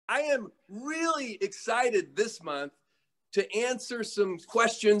I am really excited this month to answer some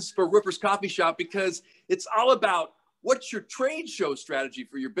questions for Ripper's Coffee Shop, because it's all about what's your trade show strategy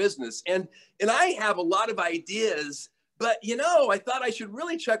for your business. And I have a lot of ideas, but I thought I should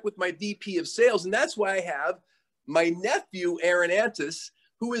really check with my VP of sales. And that's why I have my nephew, Aaron Antis,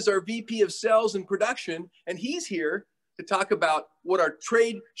 who is our VP of sales and production. And he's here to talk about what our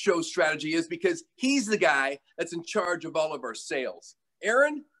trade show strategy is, because he's the guy that's in charge of all of our sales.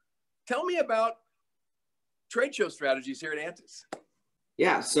 Aaron, tell me about trade show strategies here at Antis.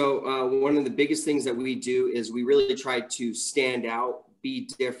 Yeah, so one of the biggest things that we do is we really try to stand out, be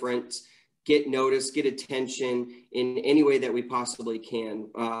different, get noticed, get attention in any way that we possibly can.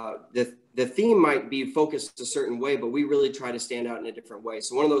 The theme might be focused a certain way, but we really try to stand out in a different way.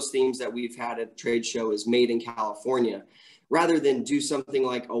 So one of those themes that we've had at the trade show is Made in California. Rather than do something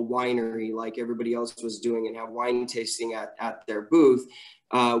like a winery like everybody else was doing and have wine tasting at their booth,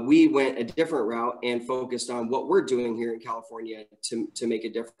 we went a different route and focused on what we're doing here in California to make a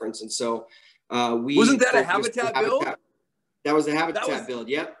difference. And so wasn't that a Habitat build? That was a Habitat build.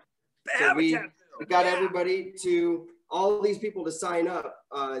 Yep. So we got everybody all these people to sign up.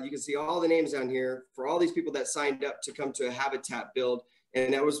 You can see all the names down here for all these people that signed up to come to a Habitat build.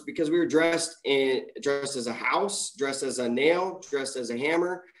 And that was because we were dressed as a house, dressed as a nail, dressed as a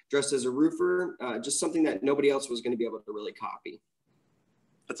hammer, dressed as a roofer, just something that nobody else was going to be able to really copy.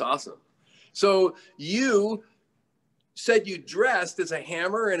 That's awesome. So you said you dressed as a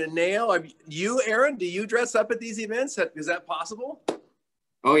hammer and a nail. You, Aaron, do you dress up at these events? Is that possible?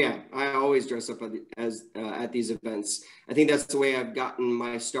 Oh yeah, I always dress up at these events. I think that's the way I've gotten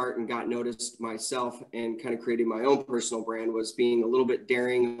my start and got noticed myself, and kind of created my own personal brand, was being a little bit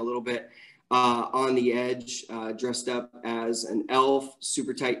daring, a little bit on the edge, dressed up as an elf,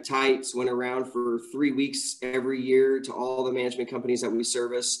 super tight tights, went around for 3 weeks every year to all the management companies that we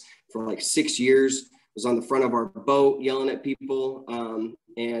service for like 6 years, was on the front of our boat yelling at people.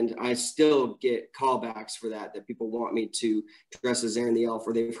 And I still get callbacks for that people want me to dress as Aaron the Elf,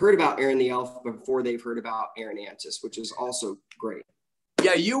 or they've heard about Aaron the Elf before they've heard about Aaron Antis, which is also great.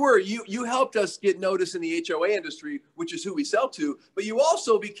 Yeah, you helped us get noticed in the HOA industry, which is who we sell to, but you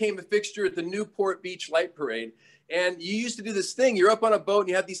also became a fixture at the Newport Beach Light Parade. And you used to do this thing, you're up on a boat and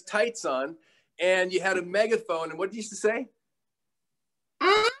you had these tights on and you had a megaphone. And what did you used to say?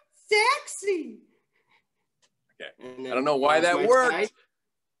 I'm sexy. Okay, I don't know why that worked.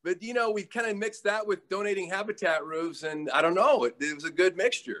 But, we kind of mixed that with donating Habitat roofs, and I don't know, it was a good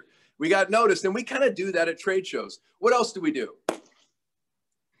mixture. We got noticed, and we kind of do that at trade shows. What else do we do?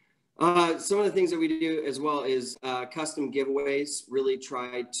 Some of the things that we do as well is custom giveaways, really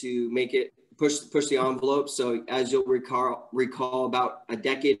try to make it push the envelope. So as you'll recall about a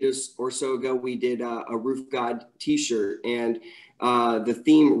decade or so ago, we did a Roof God t-shirt, and the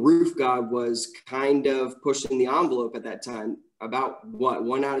theme Roof God was kind of pushing the envelope at that time. About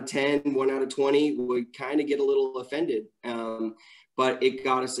 1 out of 10, 1 out of 20 would kind of get a little offended. But it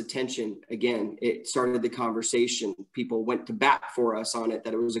got us attention. Again, it started the conversation. People went to bat for us on it,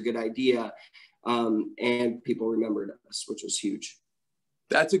 that it was a good idea. And people remembered us, which was huge.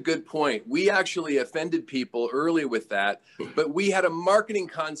 That's a good point. We actually offended people early with that, but we had a marketing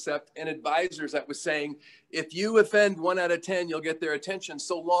concept and advisors that was saying, if you offend 1 out of 10, you'll get their attention,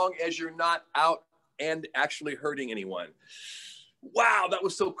 so long as you're not out and actually hurting anyone. Wow, that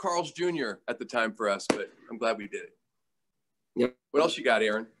was so Carl's Jr. at the time for us, but I'm glad we did it. Yep. What else you got,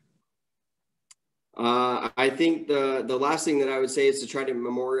 Aaron? I think the last thing that I would say is to try to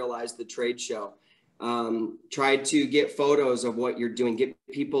memorialize the trade show. Try to get photos of what you're doing, get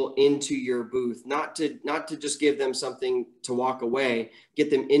people into your booth, not to just give them something to walk away,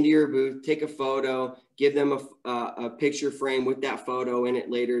 get them into your booth, take a photo, give them a picture frame with that photo in it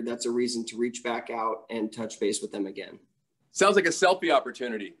later. That's a reason to reach back out and touch base with them again. Sounds like a selfie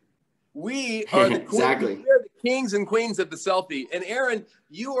opportunity. We are the exactly. We are the kings and queens of the selfie. And Aaron,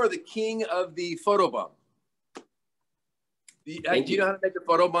 you are the king of the photobomb. Do you know how to make a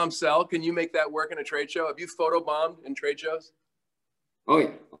photobomb sell? Can you make that work in a trade show? Have you photobombed in trade shows? Oh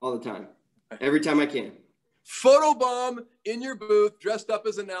yeah, all the time. Every time I can. Photobomb in your booth, dressed up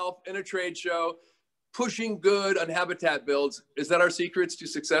as an elf in a trade show, pushing good on Habitat builds. Is that our secrets to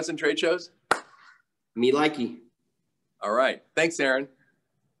success in trade shows? Me likey. All right. Thanks, Aaron.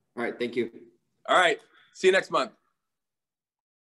 All right. Thank you. All right. See you next month.